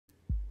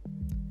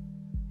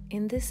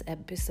In this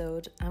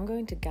episode, I'm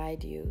going to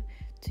guide you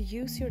to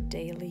use your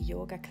daily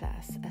yoga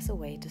class as a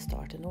way to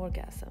start an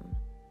orgasm.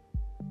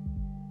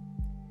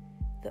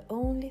 The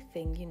only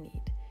thing you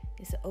need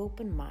is an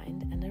open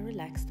mind and a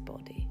relaxed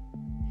body,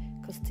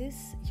 because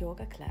this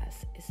yoga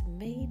class is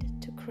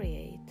made to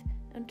create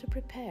and to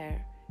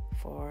prepare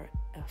for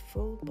a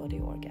full body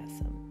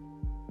orgasm.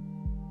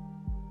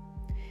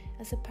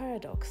 As a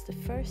paradox, the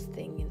first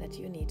thing that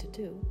you need to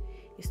do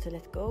is to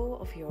let go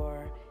of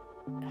your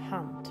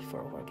hunt for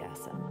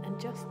orgasm and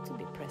just to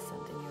be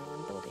present in your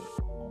own body.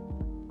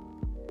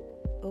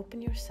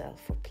 Open yourself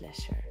for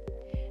pleasure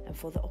and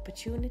for the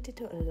opportunity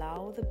to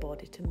allow the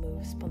body to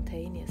move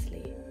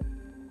spontaneously.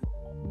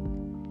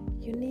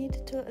 You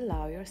need to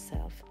allow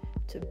yourself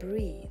to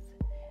breathe,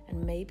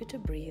 and maybe to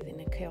breathe in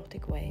a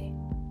chaotic way,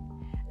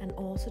 and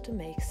also to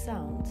make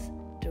sounds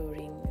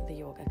during the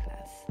yoga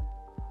class.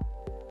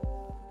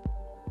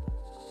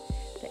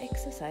 The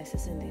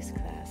exercises in this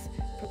class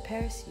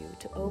prepares you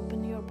to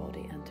open your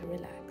body and to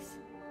relax.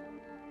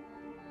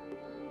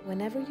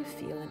 Whenever you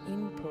feel an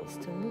impulse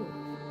to move,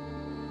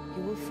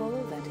 you will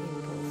follow that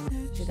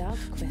impulse without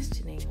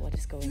questioning what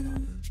is going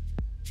on.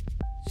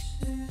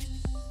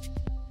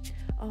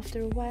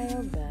 After a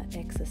while, the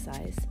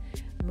exercise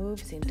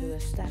moves into a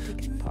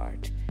static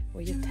part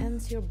where you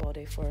tense your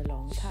body for a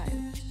long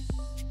time.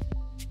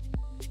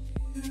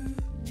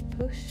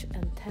 Push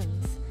and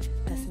tense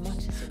as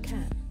much as you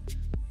can.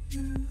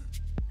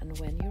 And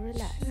when you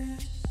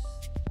relax,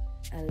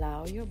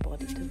 allow your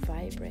body to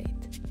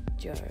vibrate,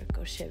 jerk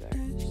or shiver.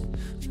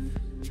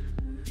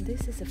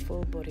 This is a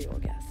full body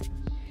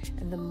orgasm,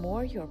 and the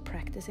more you're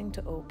practicing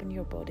to open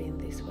your body in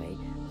this way,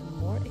 the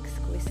more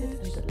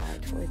exquisite and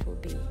delightful it will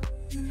be.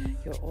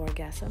 Your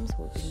orgasms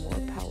will be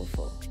more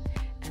powerful,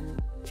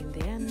 and in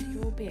the end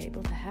you will be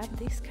able to have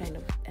this kind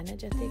of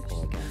energetic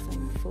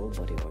orgasm, full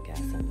body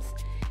orgasms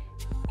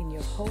in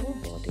your whole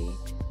body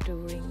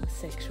during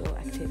sexual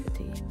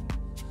activity.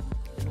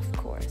 And of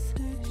course,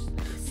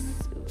 it is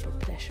super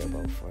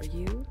pleasurable for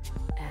you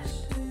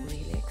and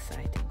really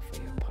exciting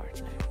for your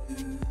partner.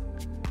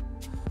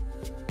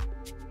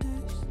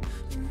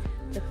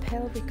 The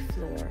pelvic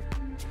floor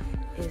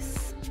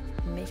is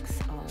a mix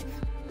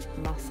of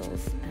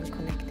muscles and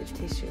connective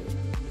tissue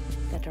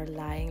that are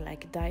lying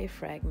like a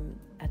diaphragm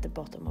at the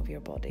bottom of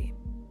your body.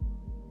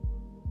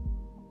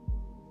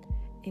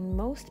 In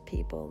most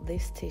people,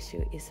 this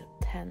tissue is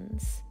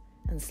tense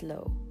and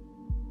slow.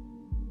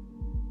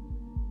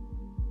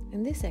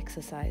 In this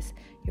exercise,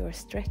 you are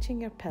stretching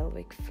your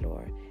pelvic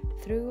floor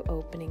through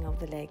opening of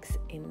the legs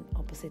in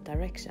opposite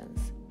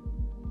directions.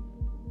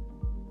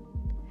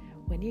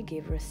 When you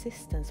give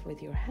resistance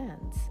with your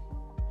hands,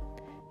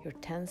 you're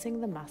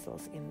tensing the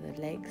muscles in the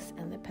legs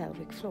and the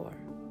pelvic floor.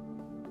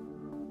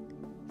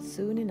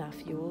 Soon enough,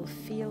 you will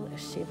feel a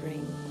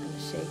shivering and a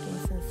shaking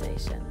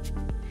sensation.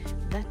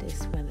 That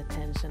is when the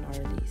tension are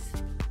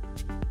released.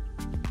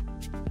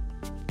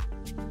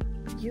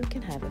 You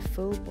can have a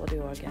full body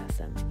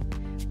orgasm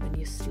when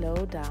you slow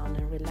down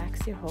and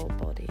relax your whole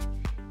body,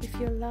 if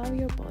you allow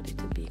your body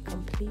to be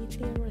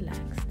completely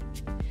relaxed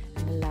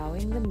and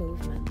allowing the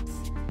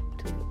movements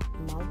to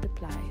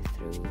multiply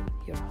through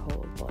your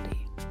whole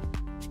body.